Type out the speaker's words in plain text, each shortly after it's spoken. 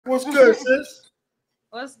What's good, sis?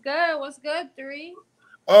 What's good? What's good, 3?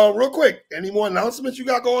 Real quick, any more announcements you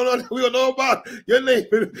got going on? We don't know about your name.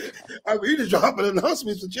 I mean, you just dropping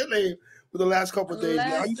announcements with your name for the last couple of days.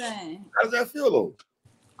 Listen. How does that feel, though?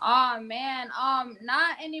 Oh man,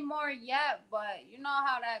 not anymore yet, but you know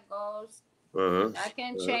how that goes. That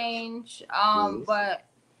can change. But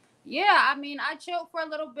yeah, I mean, I chilled for a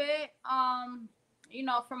little bit. You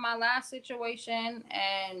know, from my last situation,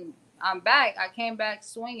 and I'm back. I came back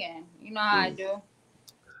swinging. You know how I do.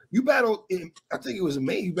 You battled I think it was in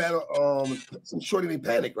May. You battled some shorty named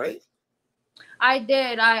Panic, right? I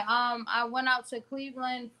did. I went out to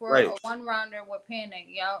Cleveland for a 1-rounder with Panic.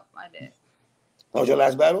 Yep, I did. That was your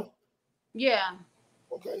last battle? Yeah.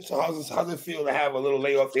 Okay, so how's it feel to have a little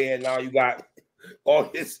layoff here? And now you got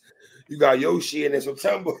August, you got Yoshi, and in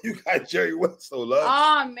September you got Jerry Wess. So love.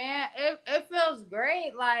 Oh man, it feels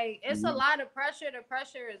great. Like it's a lot of pressure. The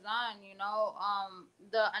pressure is on, you know.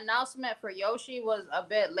 The announcement for Yoshi was a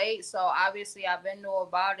bit late, so obviously I've been knew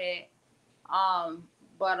about it.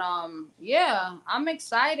 But yeah, I'm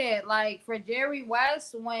excited. Like for Jerry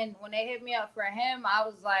Wess, when they hit me up for him, I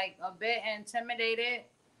was like a bit intimidated.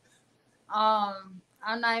 I'm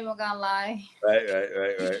not even gonna lie.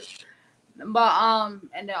 Right. But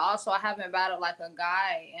and then also I haven't battled like a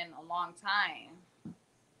guy in a long time.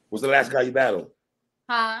 What's the last guy you battled?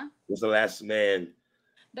 Huh? What's the last man?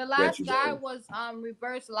 The last guy was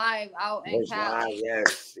Reverse Live out in Cali.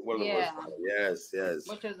 Yes. Yes.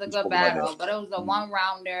 Which was a good battle, but it was a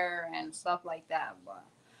 1-rounder and stuff like that. But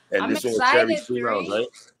and I'm this excited. One was Jerry 3 rounds, right?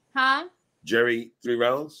 Huh? Jerry 3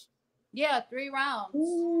 rounds? Yeah, 3 rounds.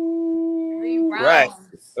 Ooh, 3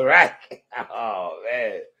 rounds. Right. Oh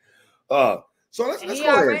man. So let's he go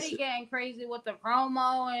already ahead. Getting crazy with the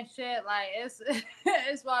promo and shit. Like it's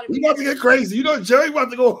about to be. He about to get crazy. You know, Jerry about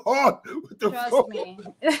to go hard with the Trust promo. me.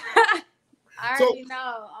 I already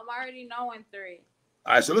know. I'm already knowing 3.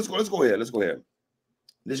 All right, so let's go ahead. This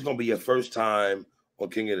is gonna be your first time on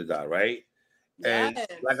King of the Dot, right? And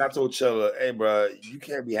like I told Chella, hey, bro, you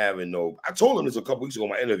can't be having no. I told him this a couple weeks ago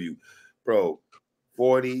in my interview, bro.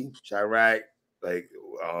 40, Cheyraq, like,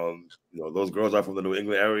 you know, those girls are from the New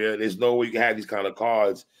England area. There's no way you can have these kind of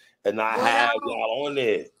cards and not have y'all on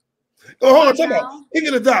there. Oh, hold on, talk about King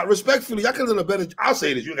of the Dot. Respectfully, y'all could have done a better. I'll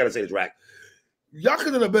say this. You gotta say this, Rack. Y'all could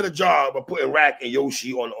have done a better job of putting Rack and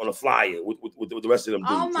Yoshi on a flyer with the rest of them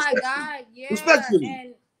dudes. Oh my god, yeah. Respectfully.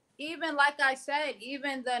 And even like I said,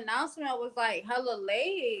 even the announcement was like hella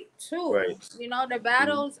late too. Right. You know, the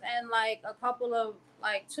battles in like a couple of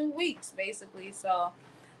like 2 weeks basically. So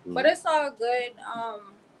but it's all good.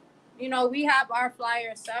 You know, we have our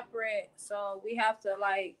flyer separate, so we have to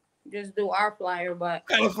like just do our flyer, but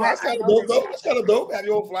that's kind of dope though. That's kind of dope. Have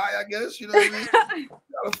your own flyer, I guess. You know what I mean? Got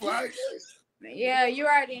a flyer, guys. Yeah, you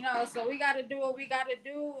already know. So we got to do what we got to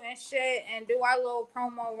do and shit and do our little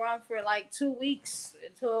promo run for like 2 weeks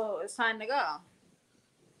until it's time to go.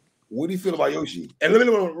 What do you feel about Yoshi? And let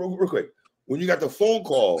me know real quick. When you got the phone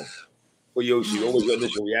call for Yoshi, what was your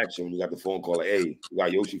initial reaction when you got the phone call? Like, hey, we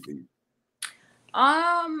got Yoshi for you.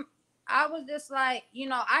 I was just like, you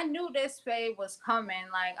know, I knew this fade was coming.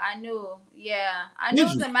 Like I knew it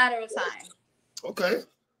was a matter of time. Okay.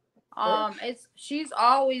 She's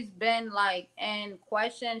always been like in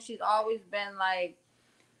question. She's always been like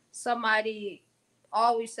somebody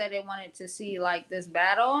always said they wanted to see like this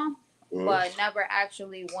battle, but never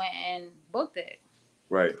actually went and booked it.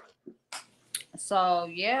 Right. So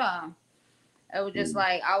yeah, it was just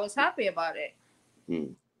like I was happy about it.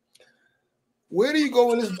 Where do you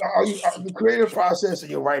go in this? The creative process that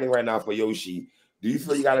you're writing right now for Yoshi? Do you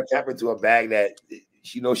feel you got to tap into a bag that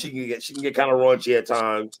she knows she can get kind of raunchy at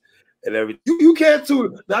times? And everything. You can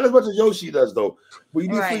too, not as much as Yoshi does though. But you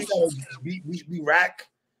feel you gotta be Rack,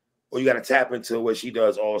 or you gotta tap into what she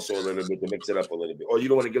does also a little bit to mix it up a little bit, or you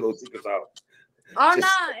don't want to get those secrets out. Oh no,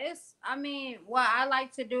 I mean, what I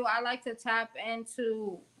like to do, I like to tap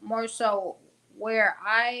into more so where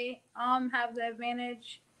I have the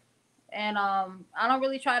advantage, and I don't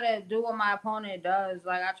really try to do what my opponent does.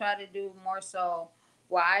 Like I try to do more so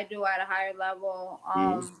what I do at a higher level.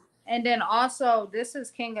 And then also, this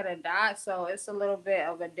is King of the Dot, so it's a little bit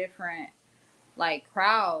of a different, like,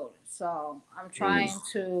 crowd. So I'm trying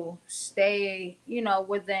to stay, you know,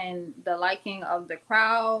 within the liking of the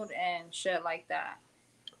crowd and shit like that.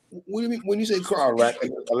 What do you mean when you say crowd, right?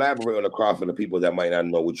 Elaborate on the crowd for the people that might not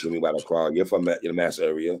know what you mean by the crowd. You're from the Mass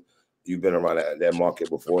area. You've been around that market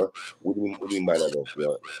before. What do you mean by that,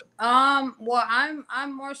 though? Well,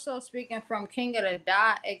 I'm more so speaking from King of the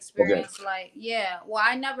Dot experience. Okay. Like, yeah. Well,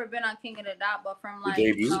 I never been on King of the Dot, but from like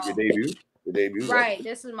your debut. Right.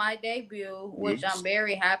 This is my debut, which I'm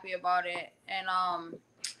very happy about it. And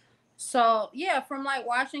So yeah, from like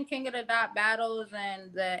watching King of the Dot battles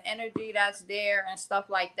and the energy that's there and stuff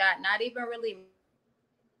like that, not even really.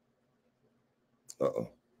 Uh-oh.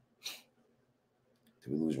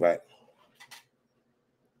 Did we lose Rack?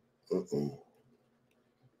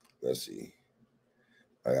 Let's see.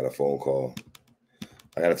 I got a phone call.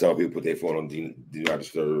 I gotta tell people put their phone on do not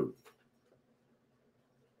disturb.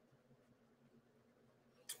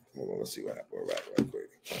 Hold on, let's see what happened. Right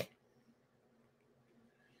quick.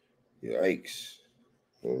 Yikes.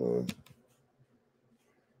 Hold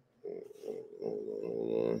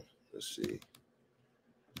on. Let's see.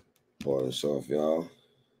 Pardon this off, y'all.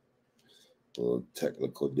 A little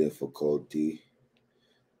technical difficulty.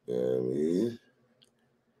 You know what I mean?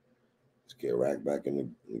 Let's get Rack back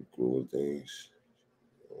in the groove of things.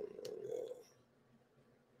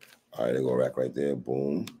 All right, they go Rack right there.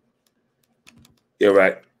 Boom. Yeah,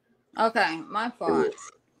 Rack. Okay, my fault.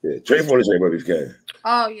 Yeah. Trade for this way, brother, if you can.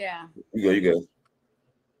 Oh yeah. You go.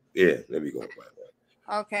 Yeah, there we go.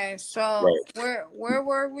 Okay, so right. where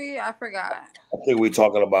were we? I forgot. I think we're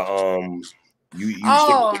talking about you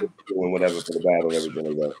doing whatever for the battle and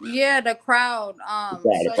everything like that. Yeah, the crowd.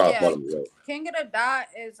 The crowd, right. King of the Dot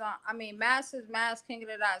is I mean, Mass is Mass, King of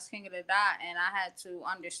the Dot is King of the Dot, and I had to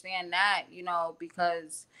understand that, you know,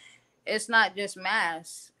 because it's not just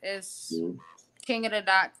Mass, it's King of the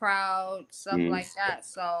Dot crowd, stuff like that.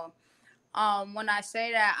 So when I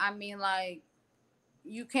say that, I mean, like,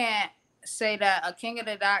 you can't say that a King of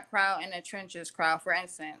the Dot crowd and a Trenches crowd, for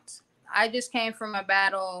instance. I just came from a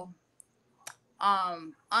battle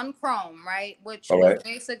unchrome, right, which was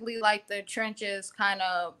basically like the Trenches kind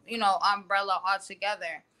of, you know, umbrella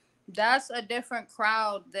altogether. That's a different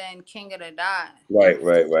crowd than King of the Dot. Right.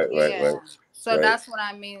 So that's what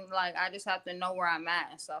I mean, like, I just have to know where I'm at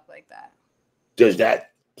and stuff like that. Does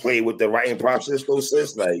that play with the writing process though,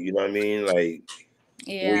 sis? Like, you know what I mean? Like,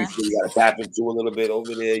 yeah, you gotta tap into a little bit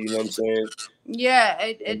over there, you know what I'm saying? Yeah,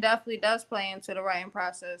 it definitely does play into the writing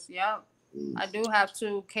process. Yep. I do have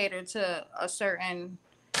to cater to a certain,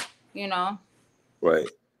 you know. Right.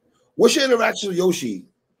 What's your interaction with Yoshi?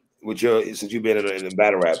 Since you've been in the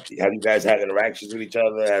battle rap, have you guys had interactions with each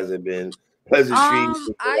other? Has it been pleasantry?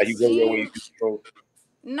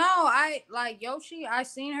 No, I like Yoshi. I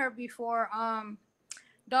seen her before.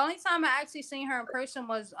 The only time I actually seen her in person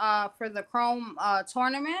was for the Chrome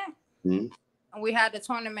tournament. We had the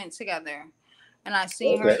tournament together, and I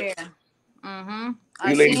seen her there.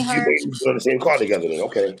 You ladies on the same car together then.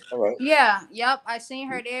 Okay. All right. Yeah, yep. I seen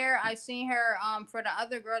her there. I seen her for the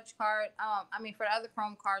other grudge card. For the other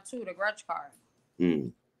Chrome card too, the grudge card.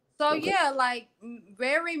 So yeah, like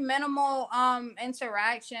very minimal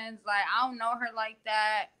interactions. Like I don't know her like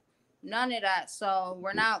that. None of that. So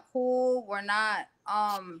we're not cool. We're not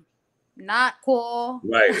cool.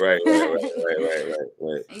 Right.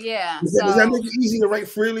 Yeah. Does that make it easy to write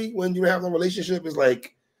freely when you have a relationship? It's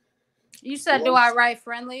like you said, do I write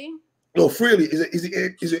friendly? No, freely. Is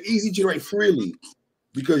it easy to write freely?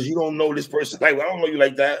 Because you don't know this person. Like, well, I don't know you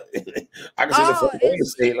like that. I can say the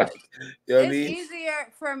same like, you know what I mean? It's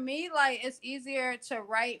easier for me. Like, it's easier to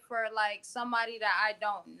write for like somebody that I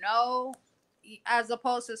don't know, as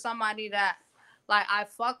opposed to somebody that like I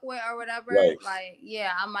fuck with or whatever. Right. Like,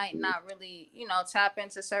 yeah, I might not really, you know, tap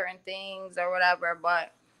into certain things or whatever.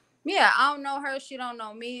 But yeah, I don't know her. She don't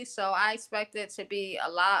know me. So I expect it to be a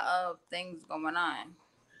lot of things going on.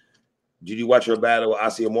 Did you watch her battle with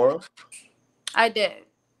Asiamora? I did.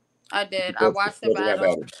 I watched the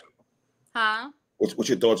battle. Huh? What's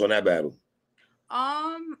your thoughts on that battle?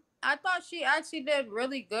 I thought she actually did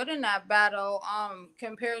really good in that battle.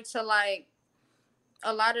 Compared to like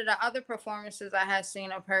a lot of the other performances I had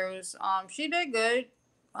seen of hers. She did good.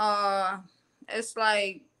 It's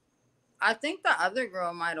like I think the other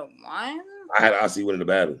girl might have won. I had Asi winning the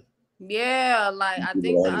battle. Yeah, like I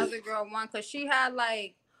think the other girl won because she had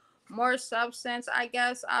like more substance, I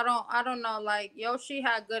guess. I don't know. Like Yoshi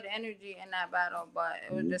had good energy in that battle, but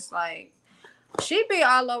it was just like she be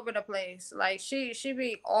all over the place. Like she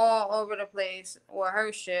be all over the place with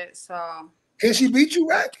her shit. So can she beat you,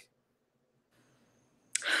 Rack?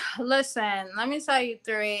 Listen, let me tell you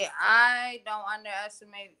three. I don't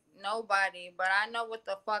underestimate nobody, but I know what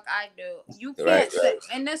the fuck I do. You can't say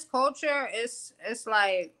in this culture. It's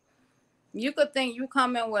like you could think you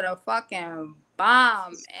come in with a fucking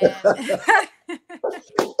bomb and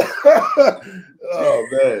oh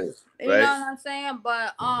man, you know what I'm saying?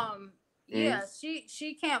 But yeah,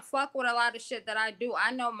 she can't fuck with a lot of shit that I do.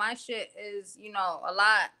 I know my shit is, you know, a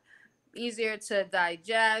lot easier to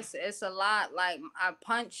digest. It's a lot like I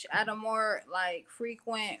punch at a more like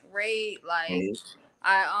frequent rate. Like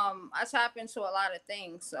I tap into a lot of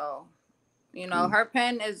things. So You know, her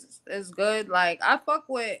pen is good. Like I fuck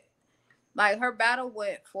with like her battle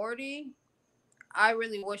with 40. I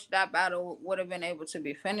really wish that battle would have been able to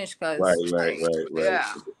be finished because like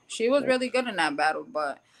yeah, she was really good in that battle.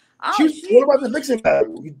 But what about the Vixen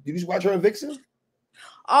battle? Did you watch her and Vixen?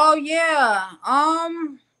 Oh yeah.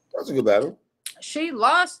 That's a good battle. She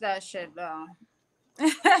lost that shit though.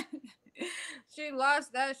 She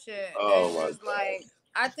lost that shit. Oh And it's like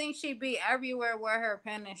I think she be everywhere with her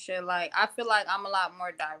pen and shit. Like I feel like I'm a lot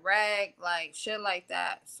more direct, like shit like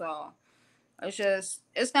that. So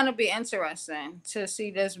it's gonna be interesting to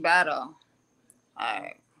see this battle. All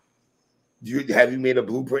right. Have you made a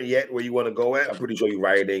blueprint yet where you want to go at? I'm pretty sure you're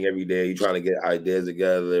writing every day. You're trying to get ideas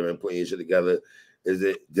together and putting your shit together. Is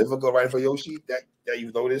it difficult writing for Yoshi that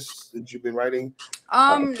you've noticed since you've been writing?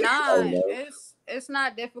 Nah, it's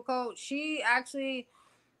not difficult. She actually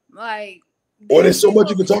like or there's so much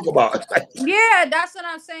you can talk about. Yeah, that's what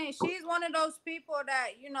I'm saying. She's one of those people that,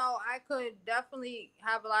 you know, I could definitely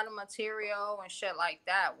have a lot of material and shit like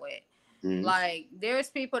that with. Mm-hmm. Like, there's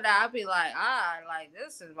people that I'd be like, like,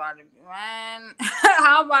 this is about to be, man.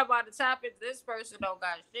 How am I about to tap into this person? Don't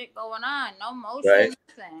got shit going on. No motion,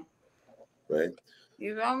 nothing. Right.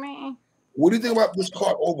 You feel me? What do you think about this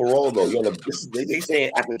card overall, though? You know, they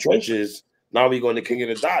saying at the trenches, now we're going to King of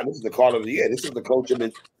the Dot. This is the card of the year. This is the coach have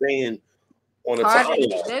been saying on the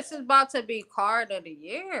timeline. This is about to be card of the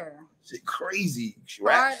year. Shit crazy.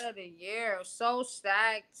 Card of the year. So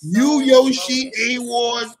stacked. You, Yoshi,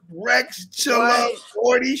 A-Ward, Rex, Chilla,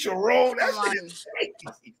 40, Sharon. That shit is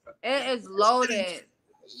crazy. It is loaded.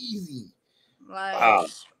 Easy. Like,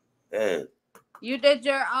 man. You did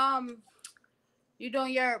your you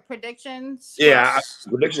doing your predictions? Yeah,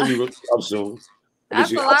 predictions will come soon.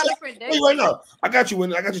 That's a lot of predictions. Right now, I got you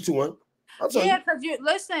 2-1. Yeah, because you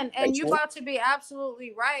listen, and you about to be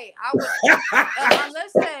absolutely right. I would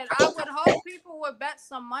listen. I would hope people would bet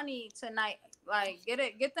some money tonight. Like,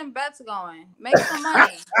 get them bets going. Make some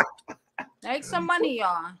money. Make some money,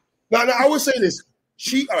 y'all. No, I would say this.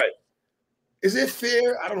 All right. Is it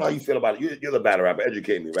fair? I don't know how you feel about it. You're the battle rapper.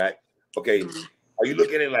 Educate me, right? Okay. Mm-hmm. Are you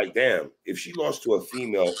looking at it like, damn, if she lost to a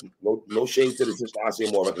female, no shade to the sister, I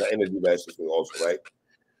say more like an energy that sister also, right?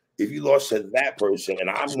 If you lost to that person, and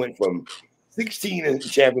I went from 16 and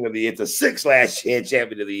champion of the year to 6 last year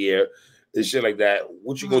champion of the year and shit like that,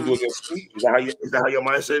 what you gonna do against me? Is that how your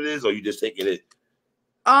mindset is, or you just taking it?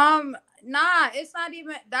 Nah, it's not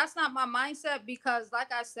even. That's not my mindset because,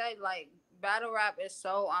 like I said, like battle rap is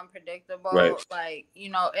so unpredictable. Right. Like, you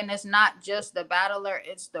know, and it's not just the battler;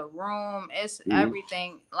 it's the room, it's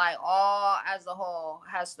everything. Like all as a whole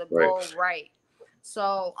has to go right.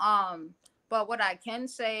 So, but what I can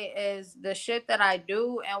say is the shit that I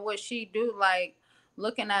do and what she do, like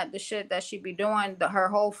looking at the shit that she be doing, her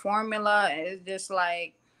whole formula is just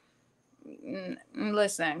like,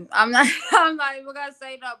 listen, I'm not even gonna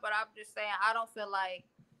say that, but I'm just saying I don't feel like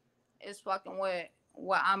it's fucking with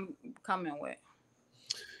what I'm coming with.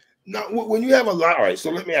 Now, when you have a lot, all right.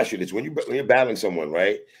 So let me ask you this: when you're battling someone,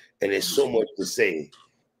 right, and there's so much to say,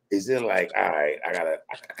 is it like, all right, I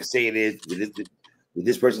can say this. Did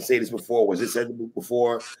this person say this before? Was it said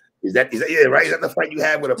before? Is that yeah, right? Is that the fight you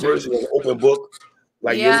had with a person with an open book?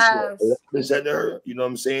 Like Yoshi been said to her, you know what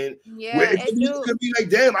I'm saying? Yeah, where it could be like,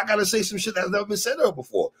 damn, I gotta say some shit that's never been said to her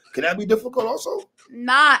before. Can that be difficult also?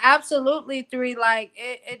 Nah, absolutely. 3, like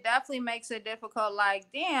it definitely makes it difficult. Like,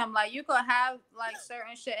 damn, like you could have like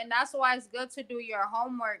certain shit, and that's why it's good to do your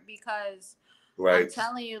homework because I'm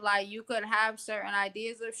telling you, like you could have certain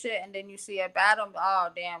ideas of shit, and then you see a battle. Oh,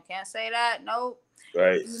 damn, can't say that. Nope.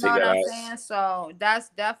 Right. You know what I'm saying? So that's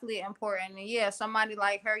definitely important. And yeah, somebody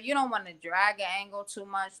like her, you don't want to drag an angle too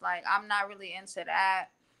much. Like I'm not really into that.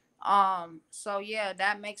 So yeah,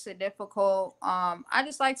 that makes it difficult. I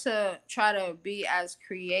just like to try to be as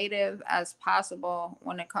creative as possible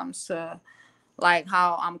when it comes to like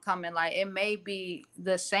how I'm coming. Like it may be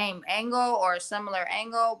the same angle or a similar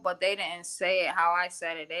angle, but they didn't say it how I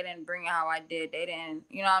said it. They didn't bring it how I did. They didn't,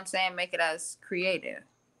 you know what I'm saying, make it as creative.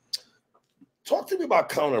 Talk to me about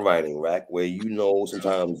counter writing, Rack, where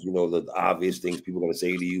sometimes the obvious things people are gonna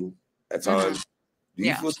say to you at times. Do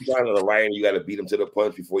you feel sometimes as a writer you got to beat them to the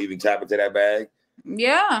punch before you even tap into that bag?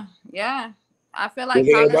 Yeah. I feel like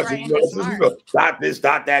counter writing is smart. Dot this,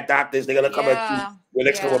 dot that, dot this. They're gonna come at you the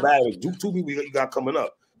next couple of battles. Two people you got coming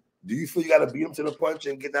up. Do you feel you got to beat them to the punch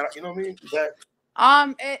and get that? You know what I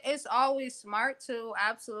mean? It's always smart to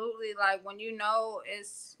absolutely like when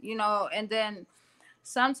it's and then.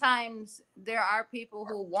 Sometimes there are people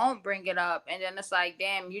who won't bring it up, and then it's like,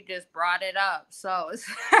 damn, you just brought it up. So it's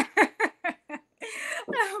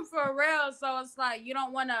for real. So it's like you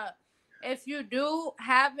don't want to if you do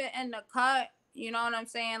have it in the cut, you know what I'm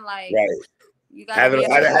saying? Like, right. You gotta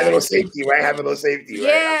having no safety, right? Having no safety, right?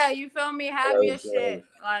 Yeah, you feel me? Have your shit.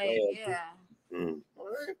 Like, yeah. All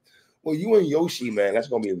right. Well, you and Yoshi, man, that's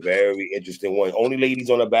gonna be a very interesting one. Only ladies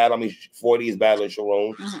on the battle. I mean, 40 is battling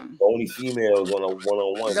Sharon. Only females on a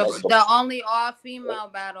one-on-one. The only all-female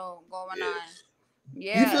battle going on.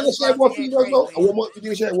 Yeah. You feel the same more females though? One more, you think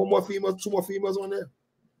they should have one more female, two more females on there?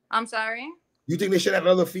 I'm sorry? You think they should have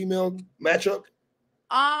another female matchup?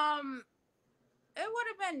 It would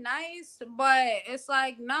have been nice, but it's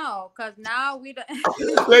like no, because now we don't.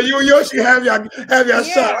 Well, you and Yoshi have your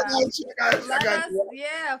shot. I got you.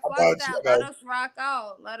 Yeah, fuck that. Let us rock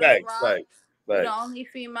out. Let us rock. Thanks. The only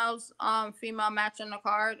female match on the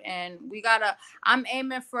card, and we gotta. I'm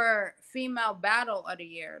aiming for female battle of the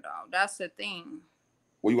year though. That's the thing.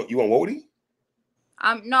 Well, you want Wody?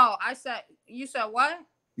 No, I said. You said what?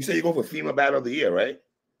 You said you're going for female battle of the year, right?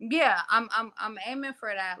 Yeah, I'm aiming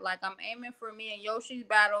for that. Like I'm aiming for me and Yoshi's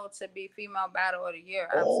battle to be female battle of the year.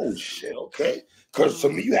 Oh shit, okay. Because to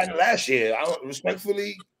me, you had it last year.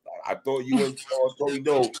 Respectfully, I thought you and Tori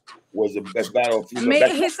Doe was the best battle of female.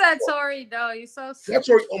 He said Tori Doe. You so sweet. That's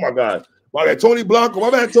Tori. Oh my god. My bad, Tony Blanco. My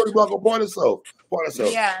bad, Tony Blanco. Point yourself.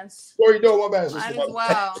 Yes. Tori Doe. My bad. Might as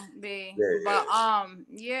well be.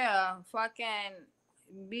 Yeah, fucking.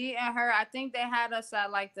 B and her, I think they had us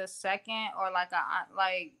at like the second or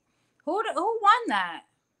like who won that?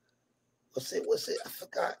 What's it? I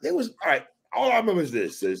forgot. It was all right. All I remember is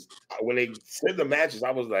this: when they said the matches,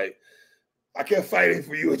 I was like, I kept fighting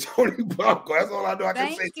for you and Tony Blanco. That's all I know. I can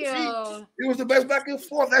say. Thank you. It was the best back and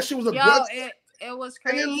forth. That shit was a it was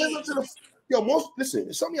crazy. And then listen to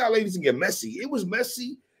listen. Some of y'all ladies can get messy. It was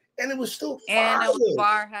messy, and it was still fire. And it was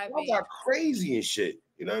bar heavy. I got crazy and shit.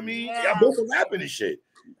 You know what I mean? Yeah. Y'all both were rapping and shit.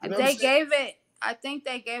 You know they gave it. I think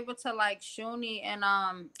they gave it to like Shuni and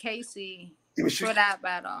Casey for that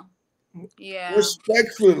battle. Yeah.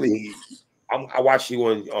 Respectfully, I watched you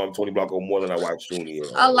and Tony Blanco more than I watched Shuni.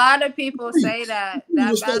 A lot of people say that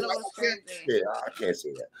battle was crazy. Yeah, I can't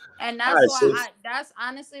say that. And that's why that's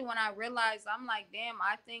honestly when I realized I'm like, damn,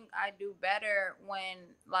 I think I do better when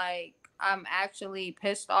like I'm actually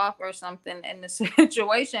pissed off or something in the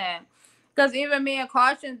situation. Because even me and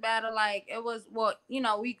Caution's battle, like it was,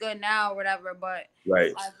 we good now or whatever, but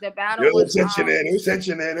right, like, the battle was tension. It was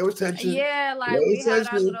tension. Yeah, like we had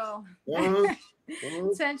a little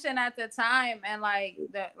tension at the time, and like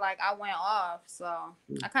I went off, so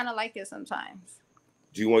I kind of like it sometimes.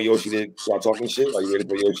 Do you want Yoshi to start talking shit? Are you ready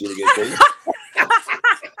for Yoshi to get crazy?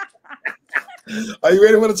 Are you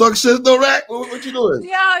ready for to talk shit though, Rack? What you doing?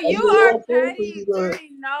 Yo, you are petty.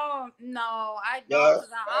 No, I don't.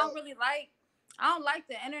 I don't really I don't like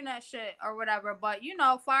the internet shit or whatever. But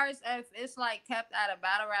far as if it's like kept at a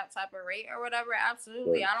battle rap type of rate or whatever,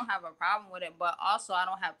 absolutely, I don't have a problem with it. But also, I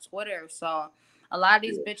don't have Twitter, so a lot of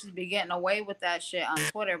these bitches be getting away with that shit on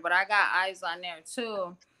Twitter. But I got eyes on there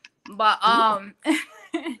too. But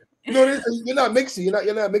you're not mixy. You're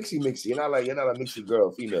not mixy. You're not a mixy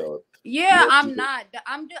girl, female. Yeah, I'm not.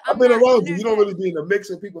 I've been around you. You don't really be in the mix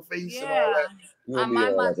of people's face and all that. I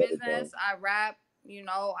mind my business. I rap.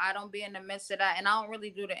 I don't be in the midst of that, and I don't really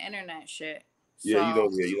do the internet shit. So, yeah, you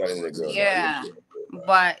don't. Yeah, you got internet girl. Yeah,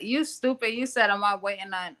 but you stupid. You said, "Am I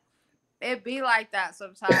waiting on?" It be like that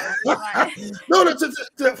sometimes. Like, no,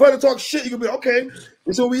 for her to talk shit, you can be okay.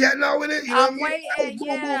 So we at now with it. You know I'm waiting.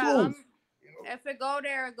 Boom. If it go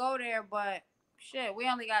there, it go there. But shit, we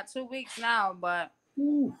only got 2 weeks now. But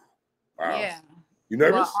wow. Yeah, you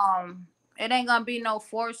nervous? But, it ain't gonna be no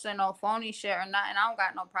force and no phony shit or nothing. I don't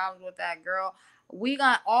got no problems with that, girl. We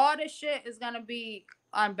got all the shit is gonna be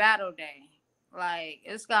on battle day. Like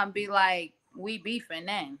it's gonna be like we beefing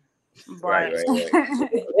then. But right.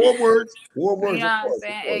 War words. You know what I'm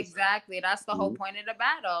saying? Exactly. That's the whole point of the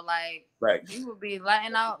battle. Like you would be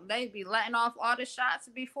they'd be letting off all the shots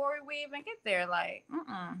before we even get there. Like,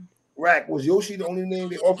 Rack, was Yoshi the only name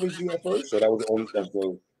they offered you at first? So that was the only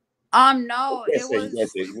no, it was.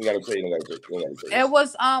 You gotta say. It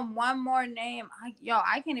was one more name. I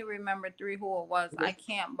can't even remember who it was. I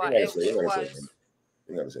can't, but it was.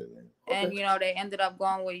 You gotta say it. Okay. And they ended up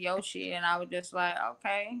going with Yoshi, and I was just like,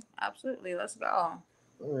 okay, absolutely, let's go.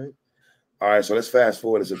 All right. So let's fast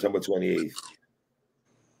forward to September 28th.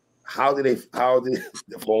 How did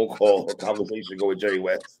the phone call or conversation go with Jerry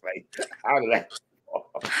Wess? Like, how did that?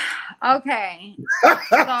 Okay,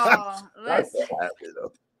 so let's.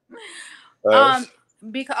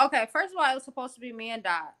 Because first of all, it was supposed to be me and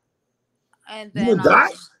Dot, and then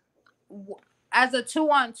Dot as a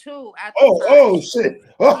 2-on-2 at the shit!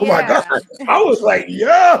 Oh my god! I was like,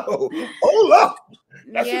 yo, hold up.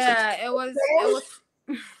 It was.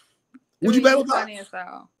 Would you battle funny as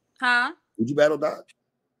hell. Huh? Would you battle Doc?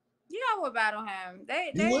 Yeah, I would battle him.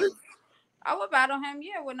 You would? I would battle him,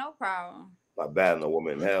 yeah, with no problem. My battling a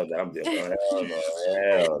woman, hell no, I'm just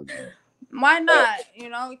hell no. Why not? You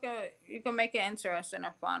know, you can make it interesting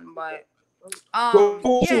and fun, but yeah, it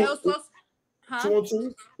was supposed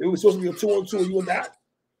 2-on-2? It was supposed to be a 2-on-2 and you and Doc?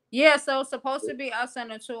 Yeah, so it's supposed to be us in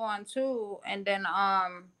a 2-on-2, and then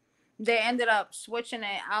they ended up switching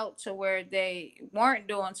it out to where they weren't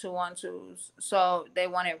doing 2-on-2s, so they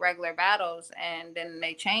wanted regular battles, and then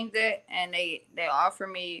they changed it, and they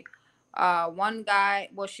offered me one guy.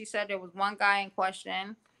 Well, she said there was one guy in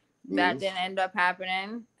question that didn't end up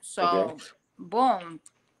happening. So boom,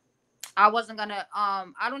 I wasn't gonna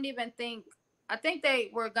I don't even think, I think they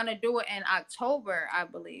were gonna do it in October, I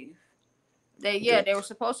believe. They were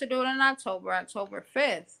supposed to do it in October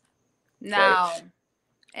 5th. Now,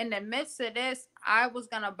 in the midst of this, I was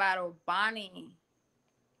gonna battle Bonnie.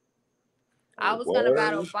 I was gonna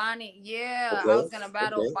battle Bonnie. Yeah, I was gonna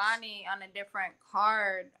battle Bonnie on a different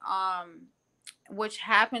card, which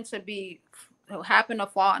happened to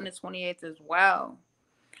fall on the 28th as well.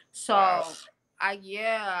 So I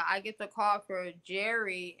get the call for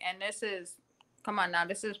Jerry, and this is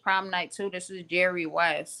prom night too. This is Jerry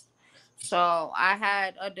Wess. So I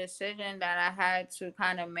had a decision that I had to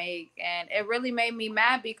kind of make, and it really made me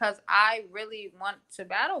mad because I really want to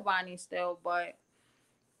battle Bonnie still, but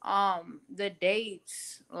the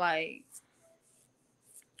dates, all right.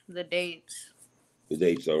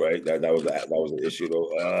 That was an issue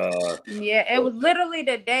though. Yeah, it was literally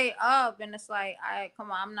the day of, and it's like,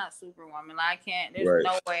 I'm not Superwoman. I can't. There's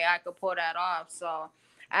no way I could pull that off. So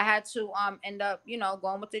I had to end up,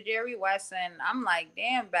 going with the Jerry Wess, and I'm like,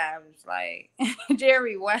 damn, Babs, like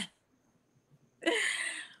Jerry Wess.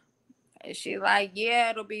 And she like,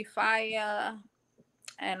 yeah, it'll be fire,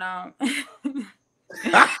 and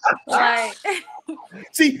like.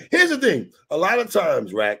 See, here's the thing. A lot of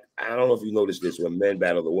times, Rack, I don't know if you noticed this, when men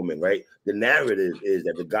battle the woman, right? The narrative is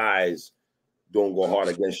that the guys don't go hard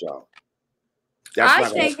against y'all. I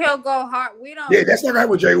think he'll go hard. We don't. Yeah, that's not right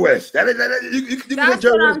with Jay West. That's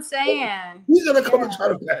what I'm saying. He's gonna come and try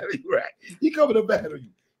to battle you, Rack. He's coming to battle you.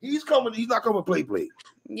 He's coming. He's not coming to play.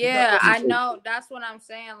 Yeah, I know. That's what I'm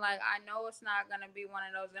saying. Like, I know it's not gonna be one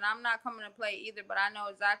of those, and I'm not coming to play either. But I know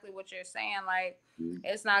exactly what you're saying. Like,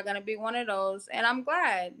 it's not gonna be one of those, and I'm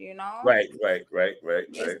glad. Right.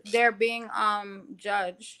 They're being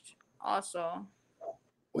judged also.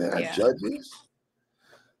 Well, judges.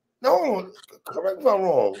 No, correct me if I'm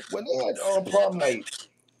wrong. When they had prom night,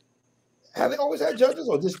 have they always had judges,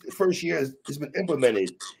 or this first year it's been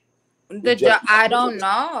implemented? I don't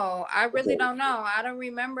know. I really don't know. I don't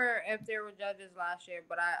remember if there were judges last year,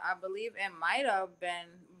 but I believe it might have been,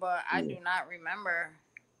 but I do not remember.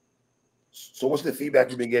 So what's the feedback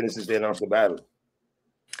you've been getting since they announced the battle?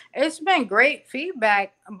 It's been great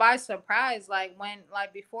feedback by surprise.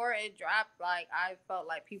 Before it dropped, I felt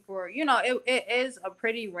like people were, it is a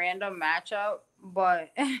pretty random matchup, but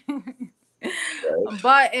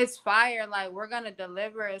but it's fire. Like, we're gonna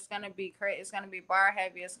deliver. It's gonna be crazy. It's gonna be bar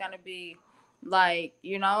heavy. It's gonna be and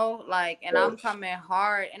I'm coming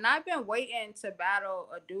hard. And I've been waiting to battle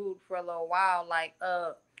a dude for a little while.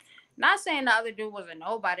 Not saying the other dude was a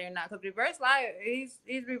nobody or not, because Reverse Live, he's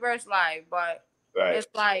Reverse Live, but it's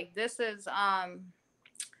like this is a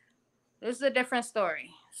different story.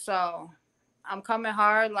 So I'm coming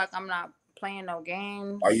hard. Like, I'm not playing no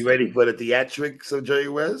games. Are you ready for the theatrics of Jerry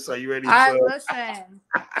West? Are you ready? Listen,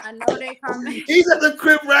 I know they coming. He's at the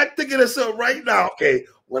crib rack thinking of something right now. Okay,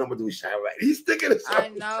 what I'm gonna do is Cheyraq. He's thinking of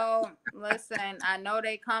something. I know. Listen, I know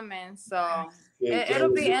they coming. So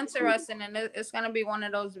it'll be interesting, and it's gonna be one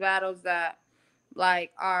of those battles that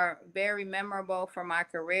are very memorable for my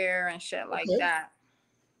career and shit like that.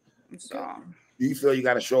 So, do you feel you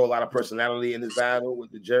got to show a lot of personality in this battle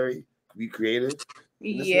with the Jerry? Be creative.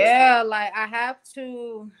 Yeah, I have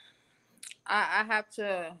to. I have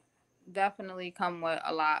to definitely come with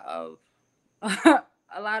a lot of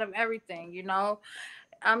everything.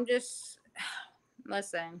 I'm just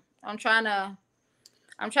listen. I'm trying to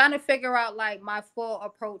figure out my full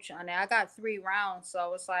approach on it. I got 3 rounds,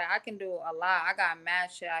 so it's like I can do a lot. I got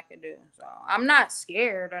mad shit I can do. So I'm not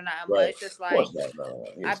scared or not, but it's just I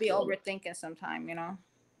be overthinking sometimes,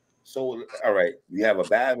 So, all right, you have a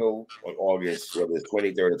battle on August, whether it's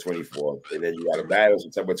 23rd or 24th, and then you got a battle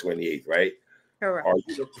September 28th, right? Correct. Are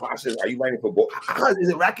you Are you writing for both? Is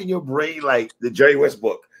it racking your brain like the Jerry West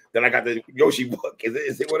book? Then I got the Yoshi book.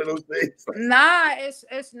 Is it one of those things? Nah,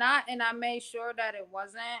 it's not, and I made sure that it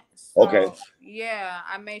wasn't. So, okay. Yeah,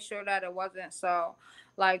 I made sure that it wasn't. So,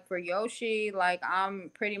 for Yoshi,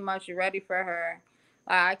 I'm pretty much ready for her.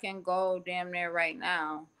 I can go damn near right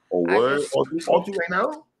now. Oh, word? All two right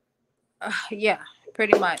now? Yeah,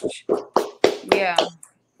 pretty much. Yeah,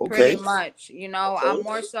 Okay. pretty much. You know, I'm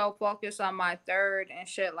more so focused on my third and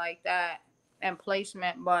shit like that and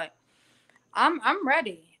placement, but I'm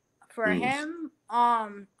ready for him.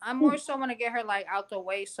 I'm more so want to get her like out the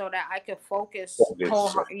way so that I could focus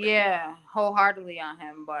wholeheartedly on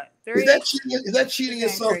him. But is that cheating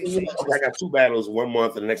yourself? I got 2 battles 1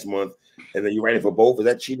 month and the next month, and then you're writing for both. Is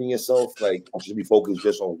that cheating yourself? Like I should be focused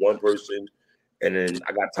just on one person, and then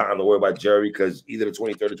I got time to worry about Jerry because either the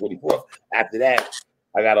 23rd or 24th. After that,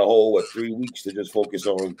 I got a whole 3 weeks to just focus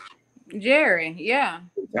on Jerry. Yeah,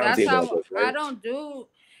 that's how right? I don't do.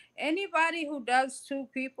 Anybody who does 2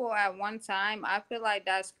 people at one time, I feel like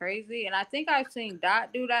that's crazy. And I think I've seen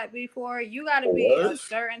Dot do that before. You got to be a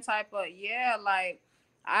certain type of like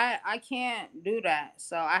I can't do that.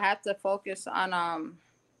 So I have to focus on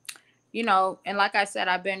you know, and like I said,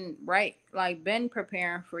 I've been been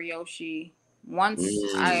preparing for Yoshi. Once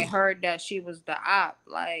I heard that she was the op,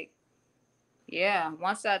 like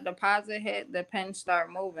once that deposit hit, the pen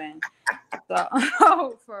start moving. So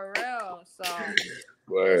for real. So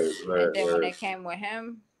and then when it came with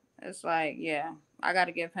him, it's like, I got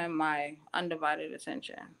to give him my undivided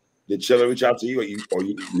attention. Did Chilla reach out to you, or you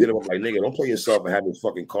hit him up like, nigga, don't play yourself and have this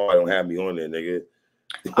fucking card. Don't have me on there, nigga.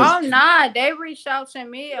 Oh nah, they reached out to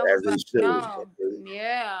me. I was like, no,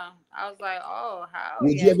 I was like, oh, how?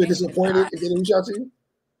 Would you have been disappointed if they didn't reach out to you?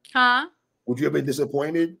 Huh? Would you have been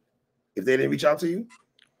disappointed if they didn't reach out to you?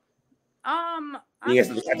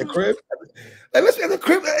 Yes, at the crib. Like, let's be at the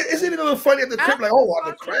crib. Isn't it a little funny at the crib? Like, oh,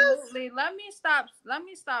 at the crib. Absolutely. Let me stop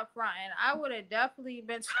fronting. I would have definitely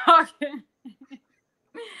been talking.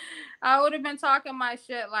 I would have been talking my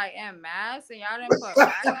shit like en masse, and y'all didn't put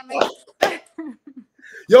back on it.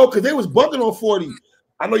 Yo, because they was bumping on 40.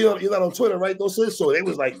 I know you're not on Twitter, right? Those so they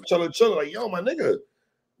was like chilling, like, yo, my nigga,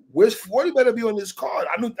 where's 40 better be on this card?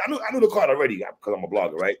 I knew the card already because I'm a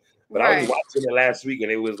blogger, right? But I was watching it last week, and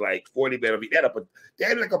it was like 40 better be. They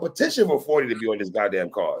had like a petition for 40 to be on this goddamn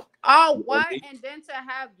card. Oh, what? And then to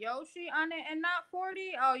have Yoshi on it and not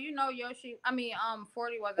 40? Oh, you know Yoshi.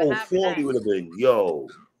 40 wasn't having 40 would have been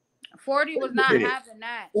 40 was not having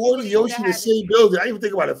that. 40 Yoshi in the same building. I didn't even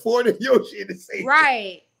think about it. 40 Yoshi in the same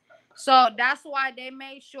right. So that's why they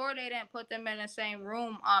made sure they didn't put them in the same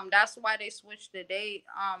room. That's why they switched the date.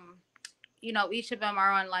 You know, each of them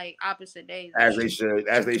are on like opposite days. As they should.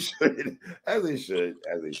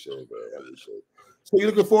 So you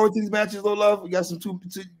looking forward to these matches, though, love? We got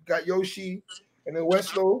got Yoshi and then Wess,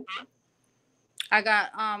 though. I got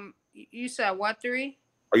you said what, 3?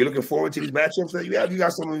 Are you looking forward to these matchups that you have? You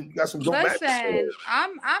got some dope matches. Listen,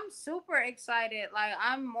 I'm super excited. Like,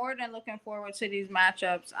 I'm more than looking forward to these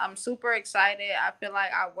matchups. I'm super excited. I feel like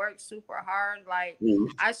I worked super hard. Like,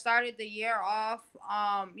 I started the year off,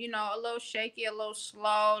 you know, a little shaky, a little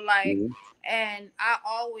slow, like, and I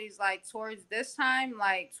always like towards this time,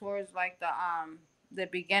 like towards like the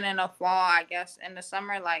beginning of fall, I guess, in the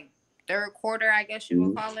summer, like 3rd quarter, I guess you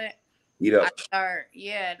would call it.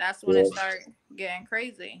 That's when it started getting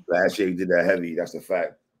crazy. Last year you did that heavy. That's a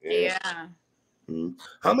fact. Yeah.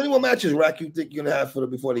 How many more matches, Rack, you think you're gonna have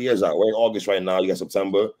before the year's out? We're in August right now. You got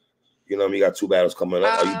September. You know, you got 2 battles coming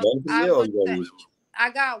up. Are you done for the year? Or you gonna...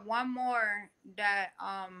 I got one more that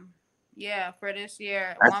for this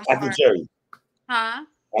year. After Jerry. Huh?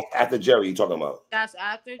 After Jerry, you talking about? That's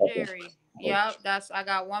after Jerry. Yep. I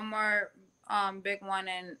got one more big one,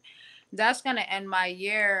 and that's gonna end my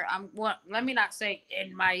year. Let me not say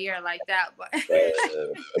end my year like that, but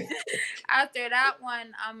after that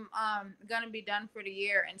one, I'm gonna be done for the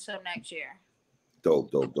year until next year.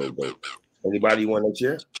 Dope. Anybody you want next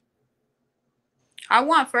year? I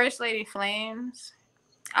want First Lady Flames.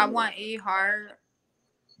 I want E Hart.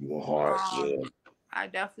 You want Hart? Yeah. I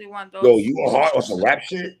definitely want those. Yo, you want Hart on some rap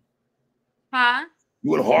shit? Huh?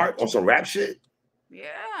 You want Hart on some rap shit? Yeah.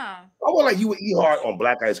 I want like you would E Hart on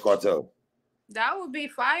Black Ice Cartel. That would be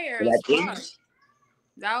fire.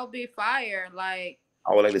 That would be fire. Like,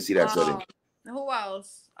 I would like to see that setting. Who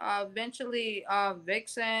else? Eventually,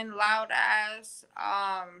 Vixen, Loud Ass.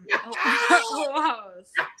 Who else?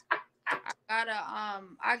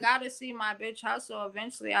 I gotta see my bitch Hustle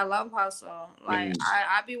eventually. I love Hustle. Like,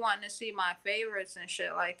 I be wanting to see my favorites and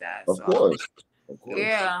shit like that. Of course.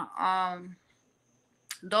 Yeah.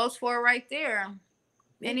 Those 4 right there.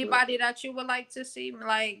 Anybody that you would like to see,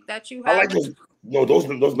 like that you have? I like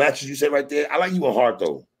those matches you said right there. I like you on Hart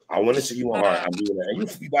though. I want to see you on Hart. I'm doing that.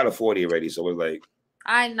 And you got a 40 already, so it's like.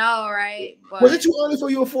 I know, right? But was it too early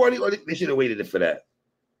for you a 40, or they should have waited for that?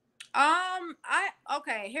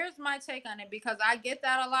 Okay, here's my take on it, because I get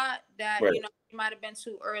that a lot, that Right. you know, she might have been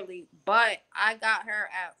too early, but I got her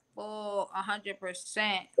at full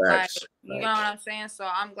 100%. Like, you know what I'm saying? So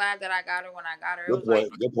I'm glad that I got her when I got her. Good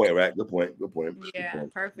point. Good point, right? Good point. Good point. Yeah, good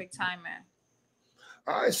point. Perfect timing.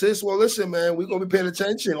 All right, sis. Well, listen, man, we're gonna be paying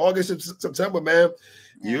attention. August and September, man.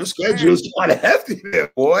 Your schedule's kind of hefty there,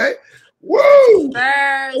 boy. Woo!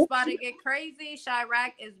 Sir, it's about to get crazy.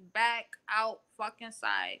 Cheyraq is back out fucking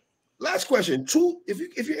side. Last question.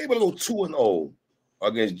 If you're able to go 2-0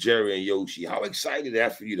 against Jerry and Yoshi, how excited is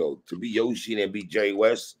that for you though? To be Yoshi and then beat Jerry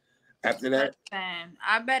Wess after that? Listen,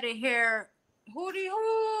 I better hear who.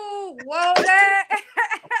 Whoa, that.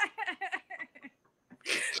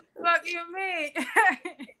 Fuck you mean?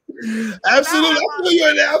 Absolutely.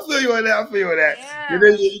 I feel you on that. Yeah. And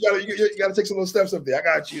then you gotta take some little steps up there. I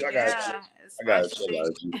got you. I got you.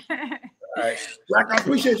 All right. Like, I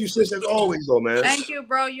appreciate you, sis, as always, though, man. Thank you,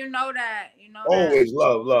 bro. You know that. Always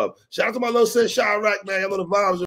love. Shout out to my little sis, Cheyraq, man. I love the vibes.